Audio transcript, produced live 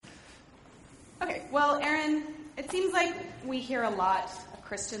Okay, well, Aaron, it seems like we hear a lot of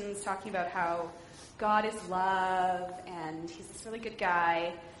Christians talking about how God is love and he's this really good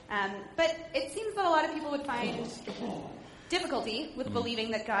guy. But it seems that a lot of people would find difficulty with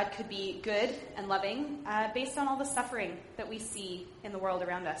believing that God could be good and loving based on all the suffering that we see in the world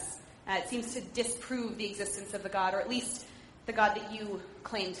around us. It seems to disprove the existence of the God, or at least the God that you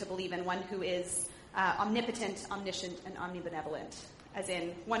claim to believe in, one who is omnipotent, omniscient, and omnibenevolent, as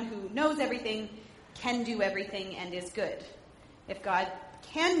in one who knows everything, can do everything, and is good. If God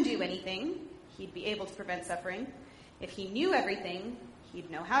can do anything, he'd be able to prevent suffering. If he knew everything,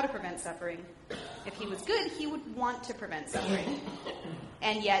 he'd know how to prevent suffering. If he was good, he would want to prevent suffering.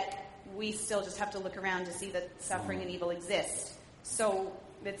 And yet, we still just have to look around to see that suffering and evil exist. So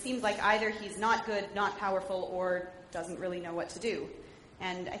it seems like either he's not good, not powerful, or doesn't really know what to do.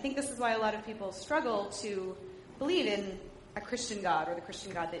 And I think this is why a lot of people struggle to believe in a Christian God, or the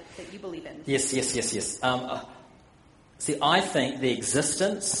Christian God that you believe in. Yes. See, I think the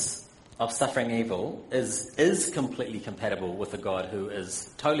existence of suffering and evil is completely compatible with a God who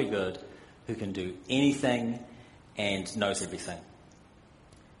is totally good, who can do anything and knows everything.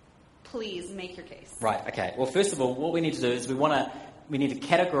 Please make your case. Right, okay. Well, first of all, what we need to do is we need to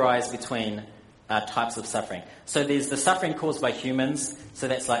categorize between types of suffering. So there's the suffering caused by humans, so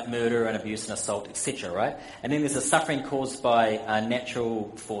that's like murder and abuse and assault, etc., right? And then there's the suffering caused by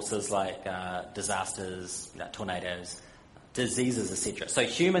natural forces like disasters, tornadoes, diseases, etc. So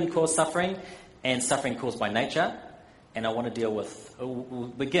human-caused suffering and suffering caused by nature. And I want to we'll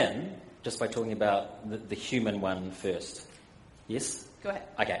begin just by talking about the human one first. Yes? Go ahead.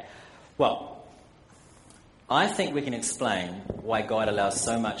 Okay. Well, I think we can explain why God allows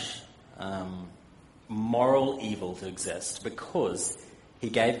so much moral evil to exist, because he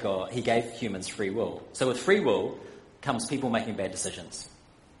gave humans free will. So with free will comes people making bad decisions.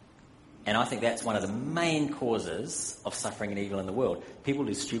 And I think that's one of the main causes of suffering and evil in the world. People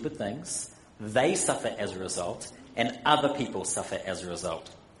do stupid things, they suffer as a result, and other people suffer as a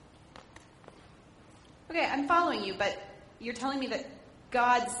result. Okay, I'm following you, but you're telling me that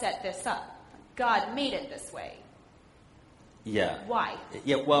God set this up. God made it this way. Yeah. Why?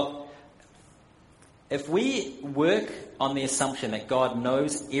 Yeah, well, if we work on the assumption that God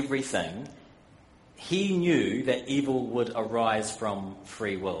knows everything, he knew that evil would arise from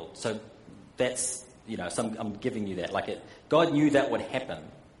free will. So that's, so I'm giving you that. God knew that would happen.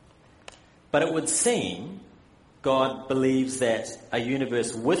 But it would seem God believes that a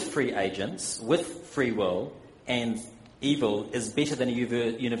universe with free agents, with free will, and evil is better than a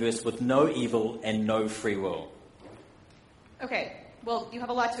universe with no evil and no free will. Okay, well, you have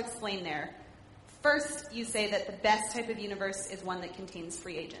a lot to explain there. First, you say that the best type of universe is one that contains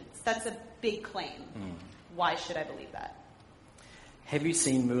free agents. That's a big claim. Why should I believe that? Have you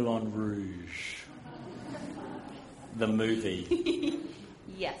seen Moulin Rouge? The movie?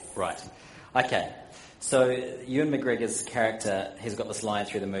 Yes. Right. Okay. So Ewan McGregor's character has got this line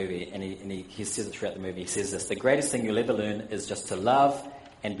through the movie, and he says it throughout the movie. He says this: the greatest thing you'll ever learn is just to love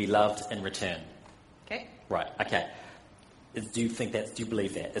and be loved in return. Okay. Right. Okay. Do you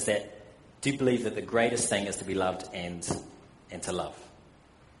believe that? Do you believe that the greatest thing is to be loved and to love?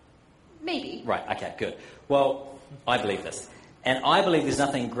 Maybe. Right, okay, good. Well, I believe this. And I believe there's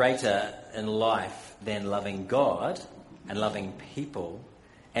nothing greater in life than loving God and loving people,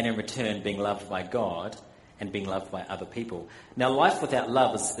 and in return being loved by God and being loved by other people. Now, life without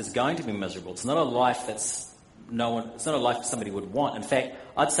love is going to be miserable. It's not a life it's not a life somebody would want. In fact,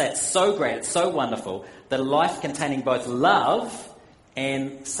 I'd say it's so great, it's so wonderful, that a life containing both love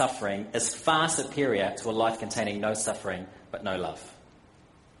and suffering is far superior to a life containing no suffering but no love.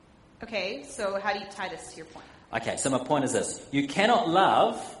 Okay, so how do you tie this to your point? Okay, so my point is this: you cannot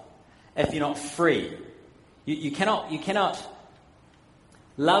love if you're not free. You cannot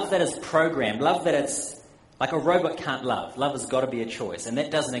love that is programmed, love that it's like a robot can't love. Love has got to be a choice, and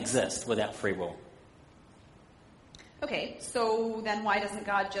that doesn't exist without free will. Okay, so then why doesn't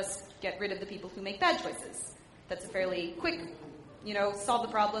God just get rid of the people who make bad choices? That's a fairly quick, solve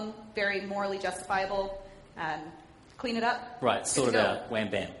the problem, very morally justifiable, clean it up. Right, sort it out, wham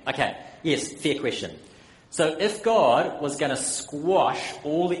bam. Okay, yes, fair question. So if God was going to squash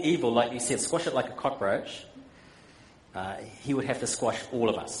all the evil, like you said, squash it like a cockroach, he would have to squash all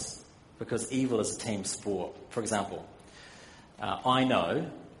of us, because evil is a team sport. For example, I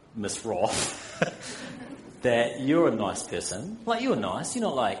know, Miss Roth, that you're a nice person. Like, you're nice. You're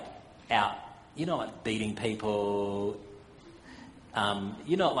not you're not beating people.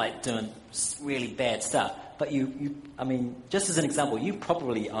 You're not doing really bad stuff. But just as an example, you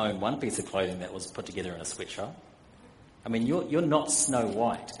probably own one piece of clothing that was put together in a sweatshop. I mean, you're not Snow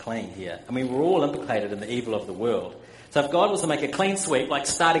White clean here. I mean, we're all implicated in the evil of the world. So if God was to make a clean sweep, like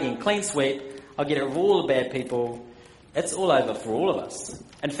start again, clean sweep, I'll get rid of all the bad people, it's all over for all of us.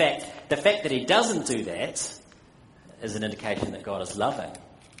 In fact, the fact that he doesn't do that is an indication that God is loving,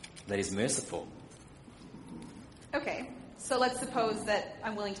 that he's merciful. Okay, so let's suppose that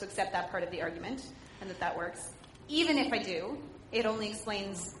I'm willing to accept that part of the argument and that works. Even if I do, it only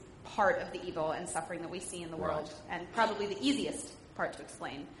explains part of the evil and suffering that we see in the world, and probably the easiest part to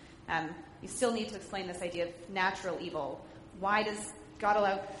explain. You still need to explain this idea of natural evil. Why does God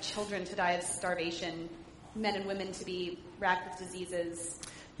allow children to die of starvation, men and women to be racked with diseases?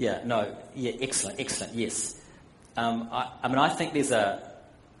 Excellent, yes. I think there's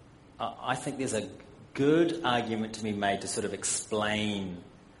a good argument to be made to sort of explain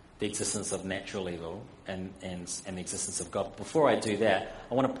the existence of natural evil and the existence of God. Before I do that,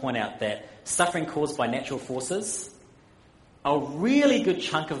 I want to point out that suffering caused by natural forces, a really good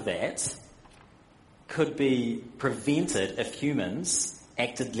chunk of that could be prevented if humans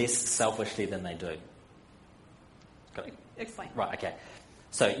acted less selfishly than they do. Got it? Explain. Right, okay.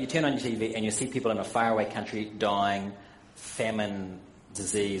 So you turn on your TV and you see people in a faraway country dying, famine,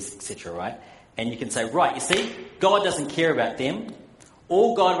 disease, etc., right? And you can say, right, you see, God doesn't care about them.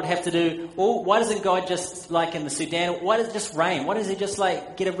 All God would have to do, why doesn't God just, like in the Sudan, why does it just rain? Why does he just,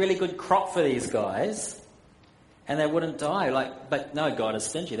 get a really good crop for these guys? And they wouldn't die. But no, God is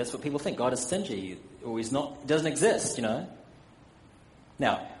stingy. That's what people think. God is stingy. Or he's not, doesn't exist,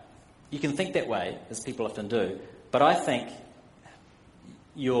 Now, you can think that way, as people often do. But I think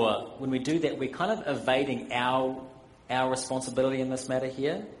when we do that, we're kind of evading our responsibility in this matter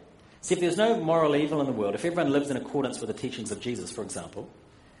here. See, if there's no moral evil in the world, if everyone lives in accordance with the teachings of Jesus, for example,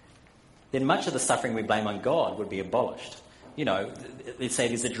 then much of the suffering we blame on God would be abolished. Let's say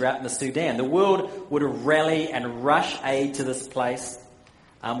there's a drought in the Sudan. The world would rally and rush aid to this place,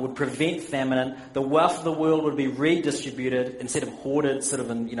 would prevent famine. The wealth of the world would be redistributed instead of hoarded sort of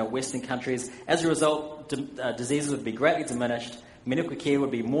in Western countries. As a result, diseases would be greatly diminished. Medical care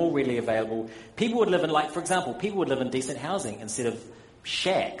would be more readily available. People would live in decent housing instead of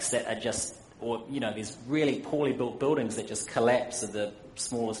shacks that are just, these really poorly built buildings that just collapse at the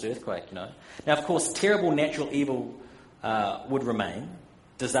smallest earthquake, Now, of course, terrible natural evil would remain.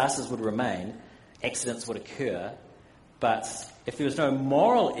 Disasters would remain. Accidents would occur. But if there was no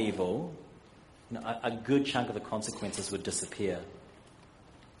moral evil, a good chunk of the consequences would disappear.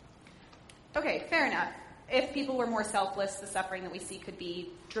 Okay, fair enough. If people were more selfless, the suffering that we see could be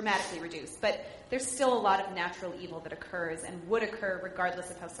dramatically reduced. But there's still a lot of natural evil that occurs and would occur regardless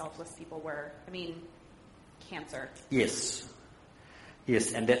of how selfless people were. I mean, cancer. Yes,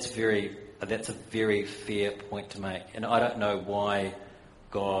 and that's a very fair point to make. And I don't know why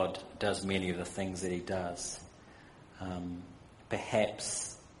God does many of the things that he does.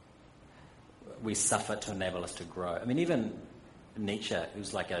 Perhaps we suffer to enable us to grow. I mean, even Nietzsche,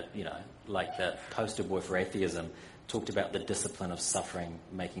 who's like the poster boy for atheism, talked about the discipline of suffering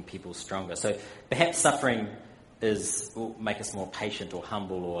making people stronger. So perhaps suffering will make us more patient or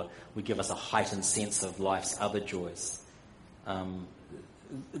humble, or will give us a heightened sense of life's other joys.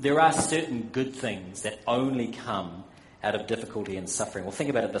 There are certain good things that only come out of difficulty and suffering. Well, think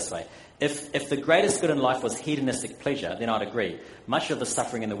about it this way. If the greatest good in life was hedonistic pleasure, then I'd agree. Much of the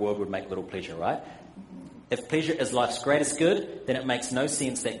suffering in the world would make little pleasure, right? If pleasure is life's greatest good, then it makes no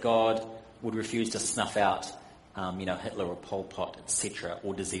sense that God would refuse to snuff out, Hitler or Pol Pot, etc.,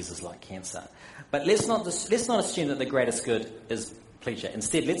 or diseases like cancer. But let's not assume that the greatest good is pleasure.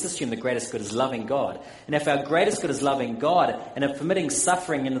 Instead, let's assume the greatest good is loving God. And if our greatest good is loving God, and if permitting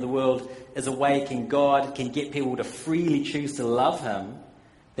suffering into the world is a way God can get people to freely choose to love him,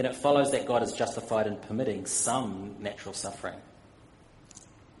 then it follows that God is justified in permitting some natural suffering.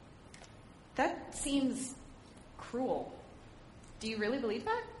 That seems cruel. Do you really believe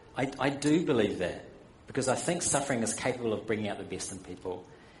that? I do believe that, because I think suffering is capable of bringing out the best in people,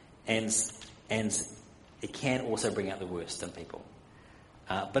 and it can also bring out the worst in people.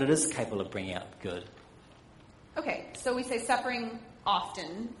 But it is capable of bringing out good. Okay, so we say suffering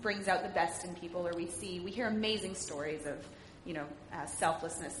often brings out the best in people, or we hear amazing stories of,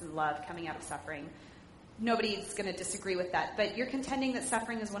 selflessness and love coming out of suffering. Nobody's going to disagree with that, but you're contending that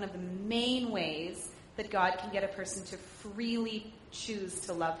suffering is one of the main ways that God can get a person to freely choose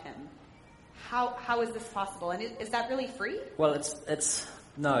to love him. How is this possible? And is that really free? Well,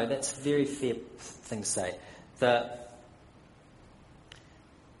 no, that's a very fair thing to say.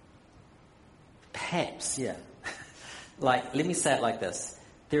 Perhaps, yeah. Let me say it like this.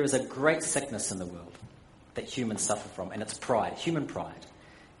 There is a great sickness in the world that humans suffer from, and it's pride, human pride.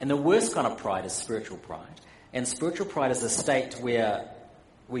 And the worst kind of pride is spiritual pride. And spiritual pride is a state where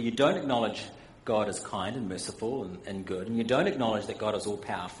you don't acknowledge God is kind and merciful and good, and you don't acknowledge that God is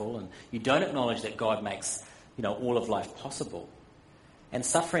all-powerful, and you don't acknowledge that God makes, all of life possible. And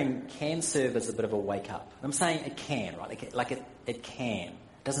suffering can serve as a bit of a wake-up. I'm saying it can, right? It can.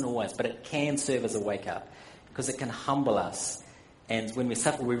 It doesn't always, but it can serve as a wake-up because it can humble us. And when we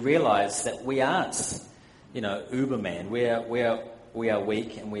suffer, we realise that we aren't, Uberman. We are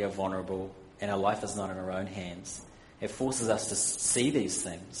weak and we are vulnerable, and our life is not in our own hands. It forces us to see these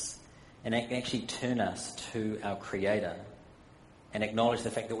things and actually turn us to our Creator and acknowledge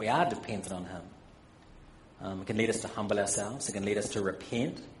the fact that we are dependent on Him. It can lead us to humble ourselves. It can lead us to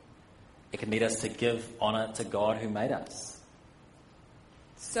repent. It can lead us to give honour to God who made us.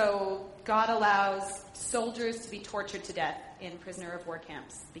 So God allows soldiers to be tortured to death in prisoner of war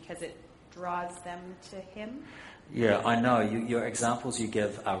camps because it draws them to Him? Yeah, I know. Your examples you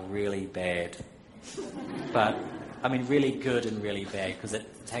give are really bad. But, really good and really bad because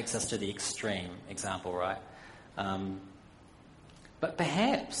it takes us to the extreme example, right? But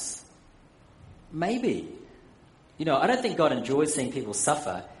perhaps, maybe, I don't think God enjoys seeing people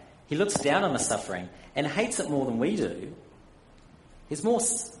suffer. He looks down on the suffering and hates it more than we do. He's more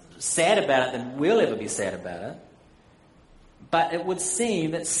sad about it than we'll ever be sad about it. But it would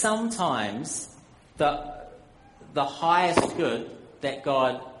seem that sometimes the highest good that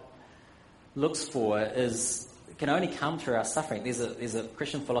God looks for can only come through our suffering. There's a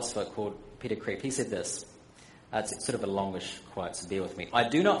Christian philosopher called Peter Kreeft. He said this. It's sort of a longish quote, so bear with me. I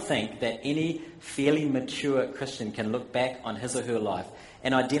do not think that any fairly mature Christian can look back on his or her life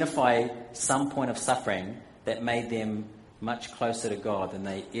and identify some point of suffering that made them much closer to God than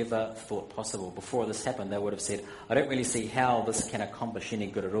they ever thought possible. Before this happened, they would have said, I don't really see how this can accomplish any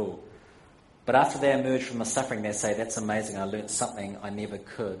good at all. But after they emerge from the suffering, they say, that's amazing, I learned something I never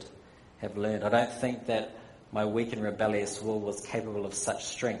could have learned. I don't think that my weak and rebellious will was capable of such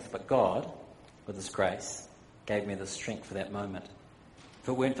strength, but God, with His grace, gave me the strength for that moment. If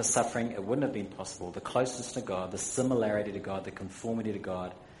it weren't for suffering, it wouldn't have been possible. The closeness to God, the similarity to God, the conformity to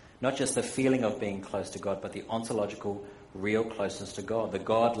God, not just the feeling of being close to God, but the ontological, real closeness to God, the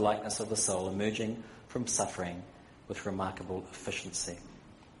God-likeness of the soul emerging from suffering with remarkable efficiency.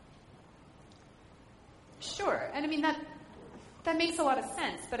 Sure, and that makes a lot of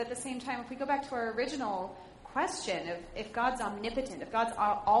sense, but at the same time, if we go back to our original question of if God's omnipotent, if God's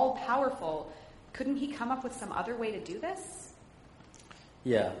all-powerful, couldn't He come up with some other way to do this?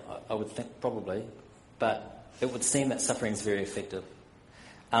 Yeah, I would think probably, but it would seem that suffering is very effective.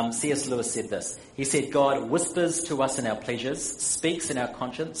 C.S. Lewis said this. He said, God whispers to us in our pleasures, speaks in our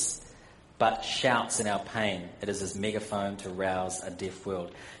conscience, but shouts in our pain. It is His megaphone to rouse a deaf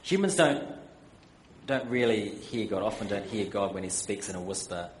world. Humans don't really hear God, often don't hear God when He speaks in a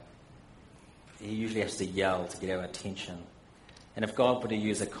whisper. He usually has to yell to get our attention. And if God were to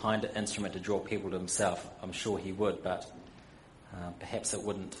use a kinder instrument to draw people to Himself, I'm sure He would, but perhaps it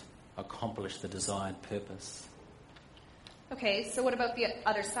wouldn't accomplish the desired purpose. Okay, so what about the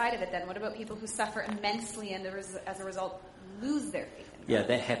other side of it then? What about people who suffer immensely and as a result lose their faith in God? Yeah,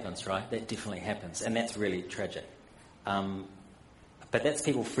 that happens, right? That definitely happens, and that's really tragic. But that's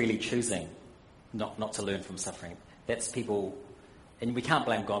people freely choosing not to learn from suffering. That's people, and we can't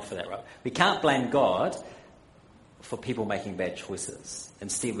blame God for that, right? We can't blame God for people making bad choices.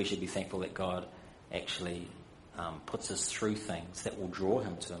 Instead, we should be thankful that God actually puts us through things that will draw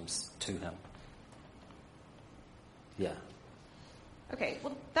him to Him. Yeah. Okay,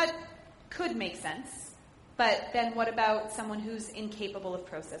 well, that could make sense. But then what about someone who's incapable of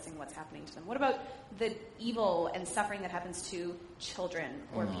processing what's happening to them? What about the evil and suffering that happens to children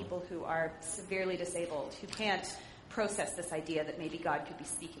or people who are severely disabled, who can't process this idea that maybe God could be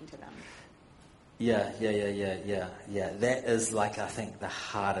speaking to them? Yeah. That is I think, the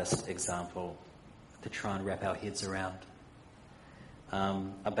hardest example to try and wrap our heads around.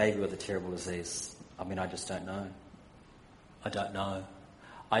 A baby with a terrible disease. I just don't know. I don't know.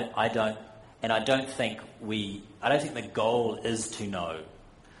 I don't think the goal is to know.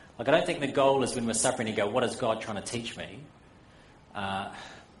 I don't think the goal is when we're suffering to go, what is God trying to teach me?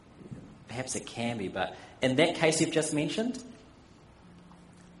 Perhaps it can be, but in that case you've just mentioned,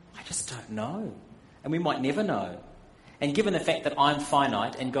 I just don't know. And we might never know. And given the fact that I'm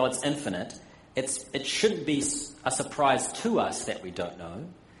finite and God's infinite, it shouldn't be a surprise to us that we don't know.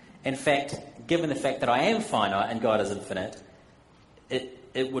 In fact, given the fact that I am finite and God is infinite,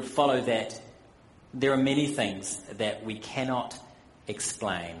 it would follow that there are many things that we cannot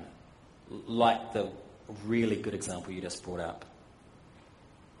explain, like the really good example you just brought up.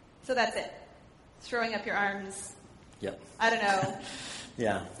 So that's it. Throwing up your arms Yep. I don't know.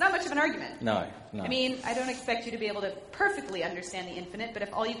 Yeah. It's not much of an argument. No. I mean, I don't expect you to be able to perfectly understand the infinite, but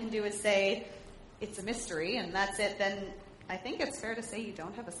if all you can do is say it's a mystery and that's it, then I think it's fair to say you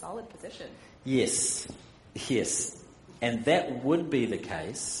don't have a solid position. Yes. And that would be the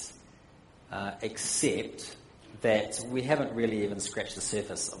case, except that we haven't really even scratched the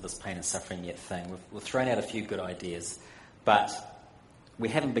surface of this pain and suffering yet thing. We've thrown out a few good ideas, but we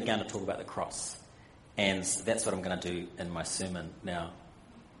haven't begun to talk about the cross. And that's what I'm going to do in my sermon now.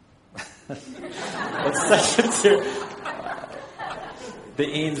 It's such a the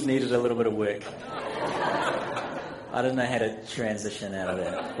ends needed a little bit of work. I don't know how to transition out of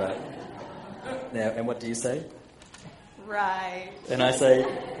that. But now, and what do you say? Right. And I say,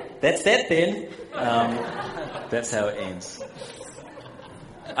 that's that then. That's how it ends.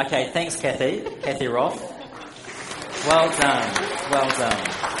 Okay, thanks, Kathy Roth. Well done.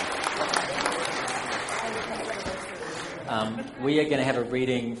 We are going to have a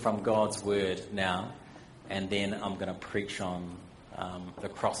reading from God's Word now, and then I'm going to preach on the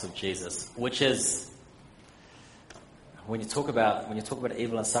cross of Jesus, which is when you talk about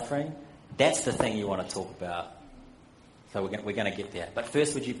evil and suffering, that's the thing you want to talk about. So we're going to get there. But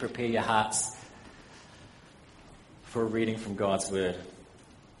first, would you prepare your hearts for a reading from God's Word?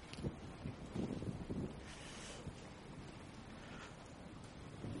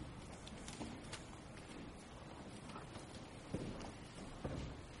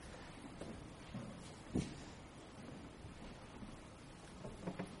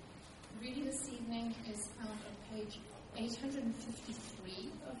 Reading this evening is found on page 853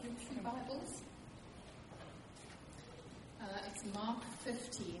 of your Pew Bibles. It's Mark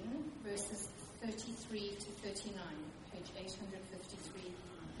 15, verses 33 to 39, page 853.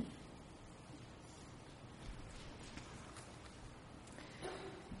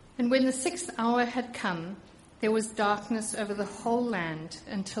 And when the 6th hour had come, there was darkness over the whole land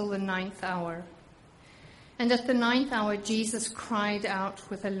until the 9th hour. And at the 9th hour, Jesus cried out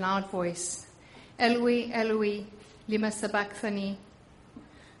with a loud voice, Eloi, Eloi, lima sabachthani,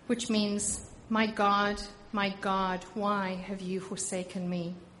 which means, my God, why have you forsaken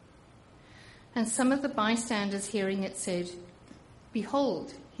me? And some of the bystanders hearing it said,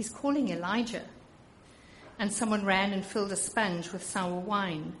 behold, he's calling Elijah. And someone ran and filled a sponge with sour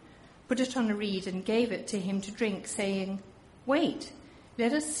wine, put it on a reed and gave it to him to drink, saying, wait,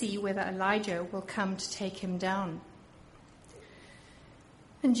 let us see whether Elijah will come to take him down.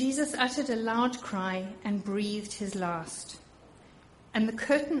 And Jesus uttered a loud cry and breathed his last. And the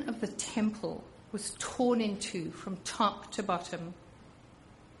curtain of the temple was torn in two from top to bottom.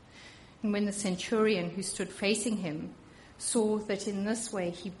 And when the centurion who stood facing him saw that in this way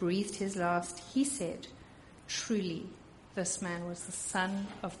he breathed his last, he said, truly, this man was the Son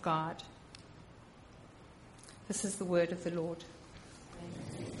of God. This is the word of the Lord.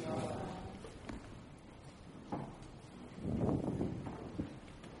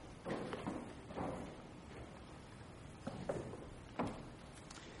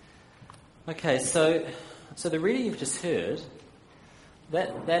 Okay, so the reading you've just heard,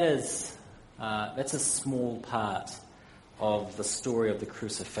 that's a small part of the story of the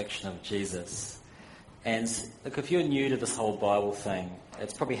crucifixion of Jesus. And look, if you're new to this whole Bible thing,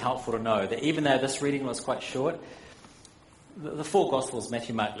 it's probably helpful to know that even though this reading was quite short, the four Gospels,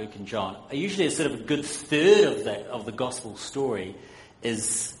 Matthew, Mark, Luke, and John, are usually a sort of a good third of the Gospel story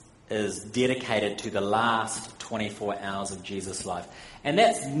is dedicated to the last 24 hours of Jesus' life. And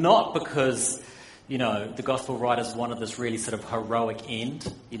that's not because, the Gospel writers wanted this really sort of heroic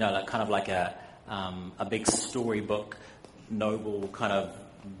end, like a big storybook, noble kind of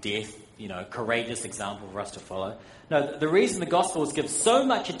death, courageous example for us to follow. No, the reason the Gospels give so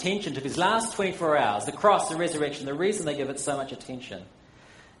much attention to these last 24 hours, the cross, the resurrection, the reason they give it so much attention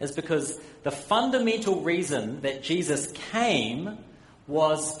is because the fundamental reason that Jesus came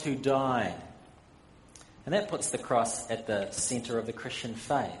was to die. And that puts the cross at the centre of the Christian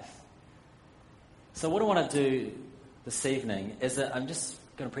faith. So what I want to do this evening is that I'm just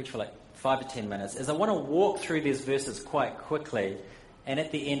going to preach for like 5 to 10 minutes, is I want to walk through these verses quite quickly, and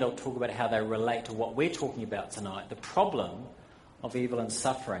at the end I'll talk about how they relate to what we're talking about tonight, the problem of evil and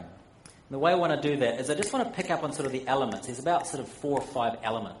suffering. And the way I want to do that is I just want to pick up on sort of the elements. There's about sort of 4 or 5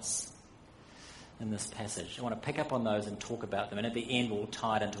 elements in this passage. I want to pick up on those and talk about them, and at the end we'll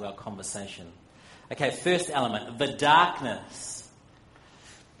tie it into our conversation. Okay, first element, the darkness.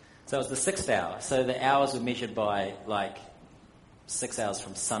 So it was the 6th hour. So the hours were measured by like 6 hours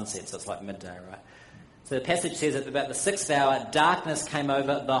from sunset, so it's like midday, right? So the passage says that about the 6th hour, darkness came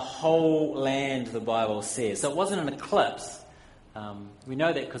over the whole land, the Bible says. So it wasn't an eclipse. We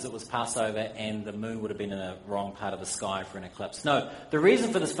know that because it was Passover and the moon would have been in the wrong part of the sky for an eclipse. No, the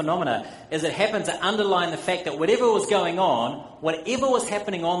reason for this phenomena is it happened to underline the fact that whatever was going on, whatever was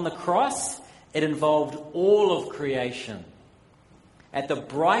happening on the cross, it involved all of creation. At the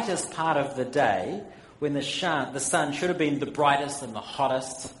brightest part of the day, when the sun should have been the brightest and the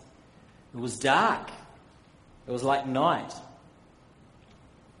hottest, it was dark. It was like night.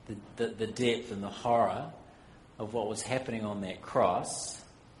 The depth and the horror of what was happening on that cross,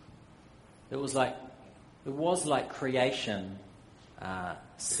 it was like creation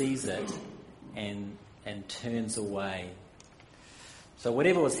sees it and turns away. So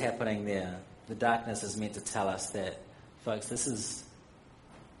whatever was happening there, the darkness is meant to tell us that, folks,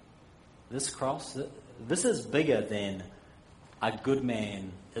 this cross, this is bigger than a good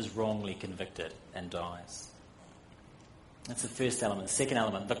man is wrongly convicted and dies. That's the first element. The second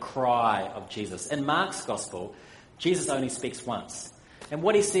element, the cry of Jesus. In Mark's Gospel, Jesus only speaks once. And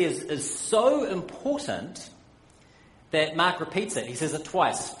what he says is so important that Mark repeats it. He says it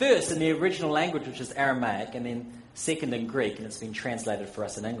twice. First in the original language, which is Aramaic, and then second in Greek, and it's been translated for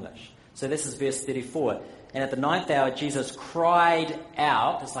us in English. So this is verse 34. And at the 9th hour, Jesus cried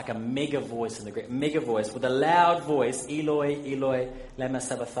out. It's like a mega voice in the Greek. Mega voice, with a loud voice, Eloi, Eloi, lama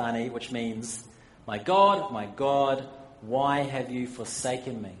sabachthani, which means, my God, why have you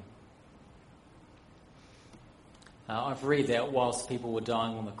forsaken me? I've read that whilst people were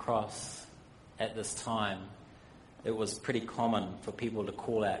dying on the cross at this time, it was pretty common for people to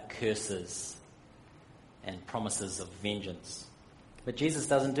call out curses and promises of vengeance. But Jesus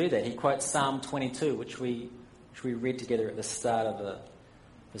doesn't do that. He quotes Psalm 22, which we read together at the start of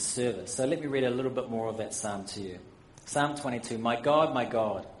the service. So let me read a little bit more of that psalm to you. Psalm 22, my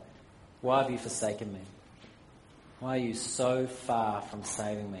God, why have you forsaken me? Why are you so far from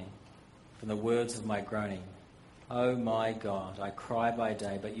saving me, from the words of my groaning? Oh my God, I cry by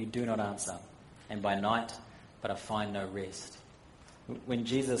day, but you do not answer, and by night, but I find no rest. When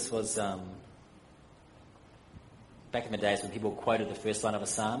Jesus was, back in the days when people quoted the first line of a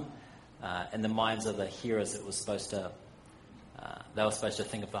psalm, in the minds of the hearers, they were supposed to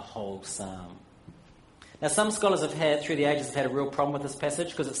think of the whole psalm. Now, some scholars through the ages, have had a real problem with this passage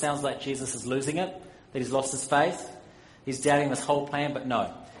because it sounds like Jesus is losing it, that he's lost his faith. He's doubting this whole plan, but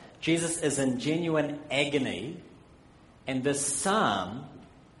no. Jesus is in genuine agony, and this psalm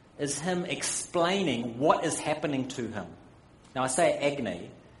is him explaining what is happening to him. Now, I say agony.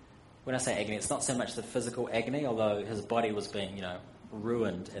 When I say agony, it's not so much the physical agony, although his body was being,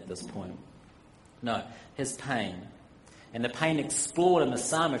 ruined at this point. No, his pain. And the pain explored in the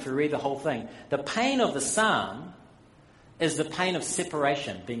psalm, if you read the whole thing. The pain of the psalm is the pain of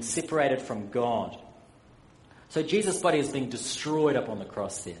separation, being separated from God. So Jesus' body is being destroyed up on the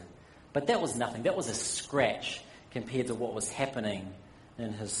cross there. But that was nothing. That was a scratch compared to what was happening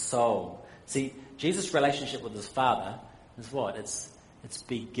in his soul. See, Jesus' relationship with his Father is what? It's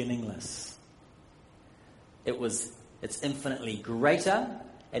beginningless. It's infinitely greater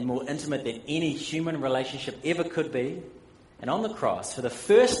and more intimate than any human relationship ever could be. And on the cross, for the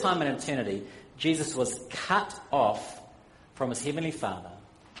first time in eternity, Jesus was cut off from his heavenly Father.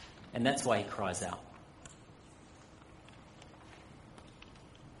 And that's why he cries out.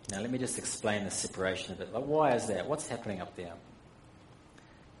 Now, let me just explain the separation of it. Why is that? What's happening up there?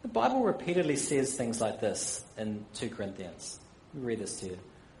 The Bible repeatedly says things like this in 2 Corinthians. Let me read this to you.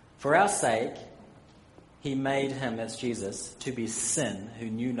 For our sake, he made him, that's Jesus, to be sin who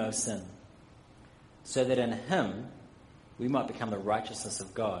knew no sin, so that in him we might become the righteousness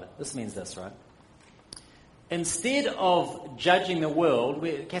of God. This means this, right? Instead of judging the world,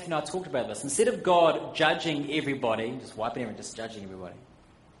 Kathy and I talked about this, instead of God judging everybody, just wiping everyone, just judging everybody,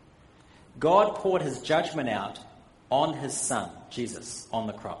 God poured his judgment out on his Son, Jesus, on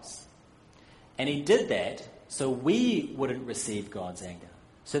the cross. And he did that so we wouldn't receive God's anger,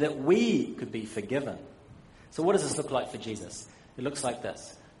 so that we could be forgiven. So what does this look like for Jesus? It looks like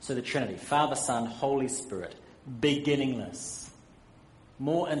this. So the Trinity, Father, Son, Holy Spirit, beginningless,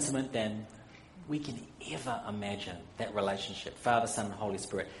 more intimate than we can ever imagine, that relationship, Father, Son, and Holy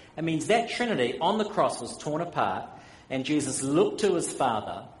Spirit. It means that Trinity on the cross was torn apart, and Jesus looked to his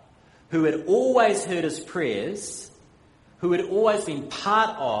Father, who had always heard his prayers, who had always been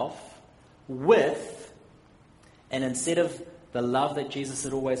part of, with, and instead of the love that Jesus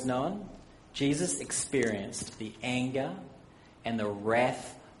had always known, Jesus experienced the anger and the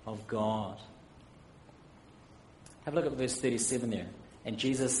wrath of God. Have a look at verse 37 there. And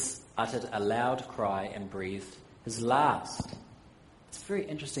Jesus uttered a loud cry and breathed his last. It's a very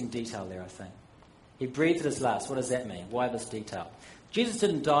interesting detail there, I think. He breathed his last. What does that mean? Why this detail? Jesus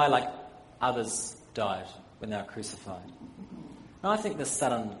didn't die like others died when they were crucified. And I think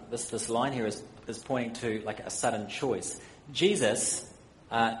this line here is pointing to like a sudden choice. Jesus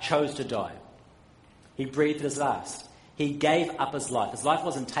chose to die. He breathed his last. He gave up his life. His life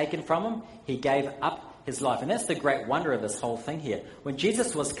wasn't taken from him. He gave up his life. And that's the great wonder of this whole thing here. When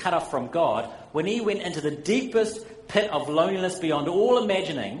Jesus was cut off from God, when he went into the deepest pit of loneliness beyond all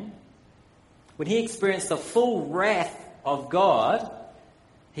imagining, when he experienced the full wrath of God,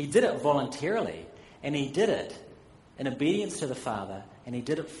 he did it voluntarily. And he did it in obedience to the Father. And he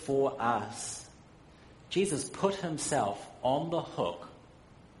did it for us. Jesus put himself on the hook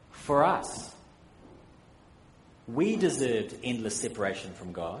for us. We deserved endless separation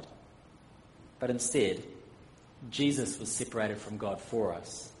from God. But instead, Jesus was separated from God for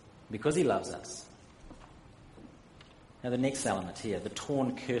us because he loves us. Now the next element here, the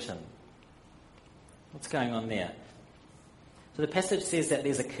torn curtain. What's going on there? So the passage says that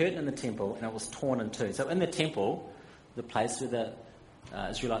there's a curtain in the temple and it was torn in two. So in the temple, the place where the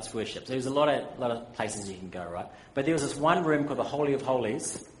Israelites worshipped, there's a lot of places you can go, right? But there was this one room called the Holy of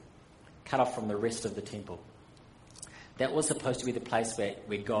Holies, cut off from the rest of the temple. That was supposed to be the place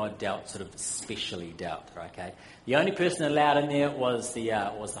where God dealt, sort of specially dealt, okay? The only person allowed in there was the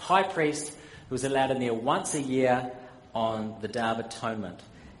high priest, who was allowed in there once a year on the Day of Atonement.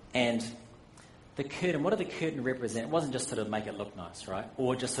 And the curtain, what did the curtain represent? It wasn't just sort of make it look nice, right?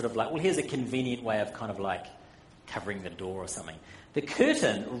 Or just sort of like, well, here's a convenient way of kind of like covering the door or something. The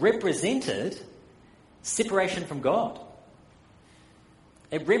curtain represented separation from God.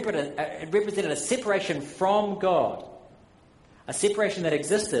 It represented a separation from God. A separation that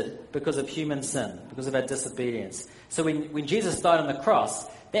existed because of human sin, because of our disobedience. So when Jesus died on the cross,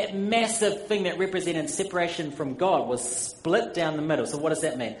 that massive thing that represented separation from God was split down the middle. So what does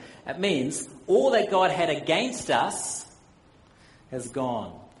that mean? It means all that God had against us has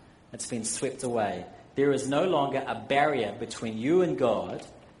gone. It's been swept away. There is no longer a barrier between you and God.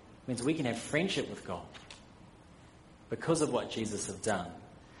 It means we can have friendship with God because of what Jesus has done.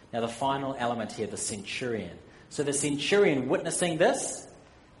 Now the final element here, the centurion. So the centurion witnessing this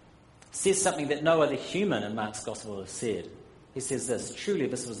says something that no other human in Mark's Gospel has said. He says this, truly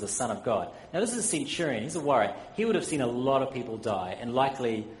this was the Son of God. Now this is a centurion, he's a warrior. He would have seen a lot of people die and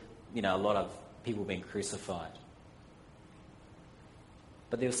likely, a lot of people being crucified.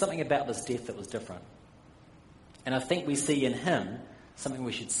 But there was something about this death that was different. And I think we see in him something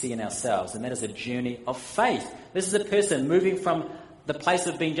we should see in ourselves, and that is a journey of faith. This is a person moving from the place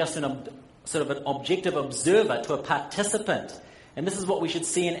of being just an objective observer to a participant. And this is what we should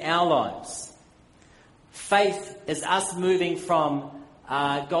see in our lives. Faith is us moving from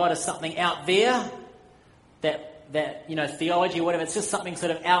God as something out there, that theology or whatever, it's just something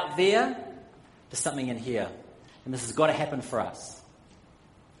sort of out there, to something in here. And this has got to happen for us.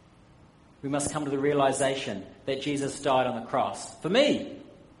 We must come to the realization that Jesus died on the cross for me,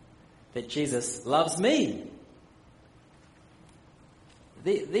 that Jesus loves me.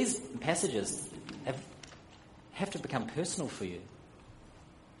 These passages have to become personal for you.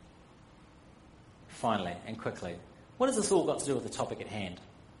 Finally and quickly, what has this all got to do with the topic at hand?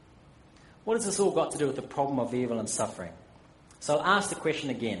 What has this all got to do with the problem of evil and suffering? So I'll ask the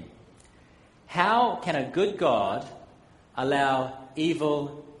question again. How can a good God allow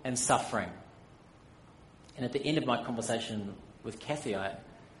evil and suffering? And at the end of my conversation with Kathy, I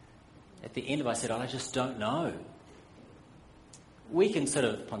said, I just don't know. We can sort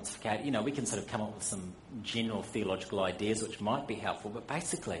of pontificate, we can sort of come up with some general theological ideas which might be helpful, but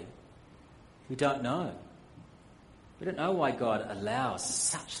basically, we don't know. We don't know why God allows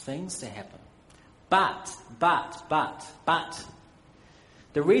such things to happen. But,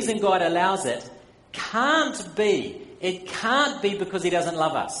 the reason God allows it can't be because he doesn't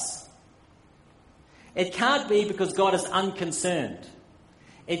love us. It can't be because God is unconcerned.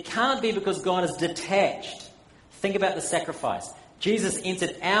 It can't be because God is detached. Think about the sacrifice. Jesus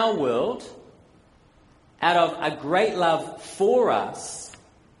entered our world out of a great love for us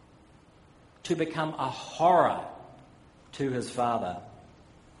to become a horror to his Father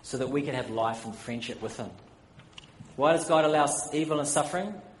so that we can have life and friendship with him. Why does God allow evil and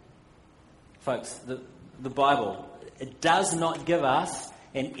suffering? Folks, the Bible, it does not give us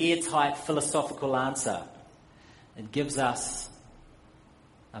an airtight philosophical answer. It gives us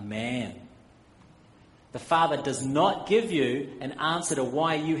a man. The Father does not give you an answer to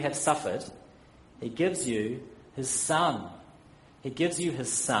why you have suffered. He gives you his Son. He gives you his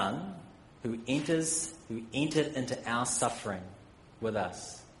Son who entered into our suffering with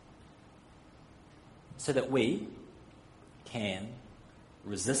us so that we can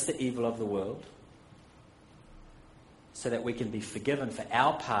resist the evil of the world, so that we can be forgiven for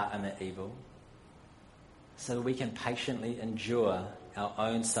our part in the evil, so that we can patiently endure our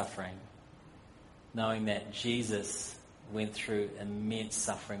own suffering, knowing that Jesus went through immense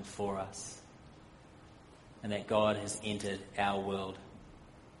suffering for us, and that God has entered our world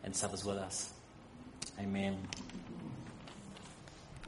and suffers with us. Amen.